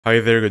Hi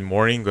there, good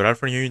morning, good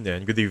afternoon,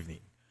 and good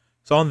evening.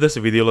 So on this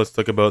video, let's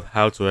talk about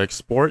how to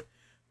export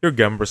your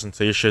GAM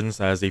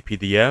presentations as a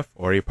PDF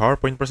or a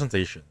PowerPoint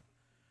presentation.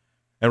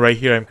 And right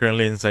here, I'm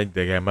currently inside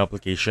the GAM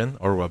application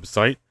or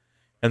website.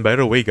 And by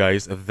the way,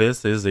 guys,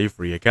 this is a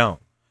free account.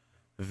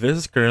 This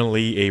is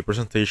currently a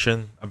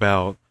presentation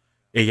about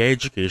AI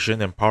education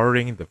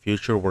empowering the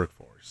future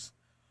workforce.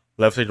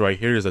 Left side right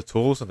here is the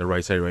tools, and the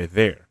right side right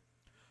there.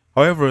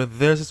 However,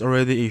 this is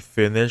already a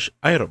finished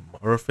item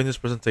or a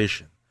finished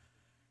presentation.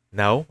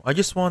 Now, I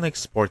just want to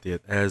export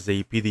it as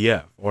a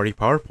PDF or a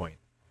PowerPoint.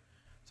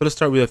 So let's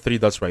start with the three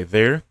dots right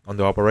there on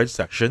the upper right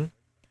section.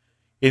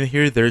 In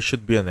here, there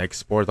should be an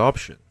export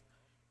option.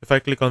 If I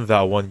click on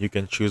that one, you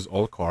can choose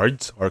all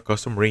cards or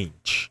custom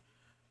range.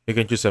 You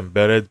can choose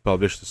embedded,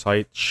 publish to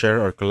site,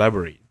 share, or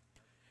collaborate.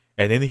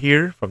 And in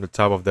here, from the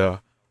top of the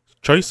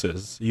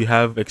choices, you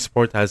have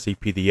export as a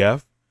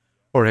PDF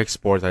or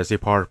export as a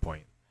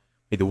PowerPoint.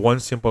 With one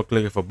simple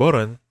click of a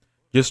button,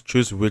 just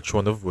choose which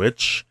one of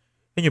which,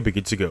 and you'll be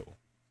good to go.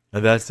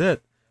 And that's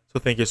it. So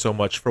thank you so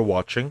much for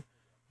watching.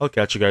 I'll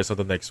catch you guys on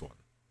the next one.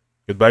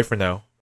 Goodbye for now.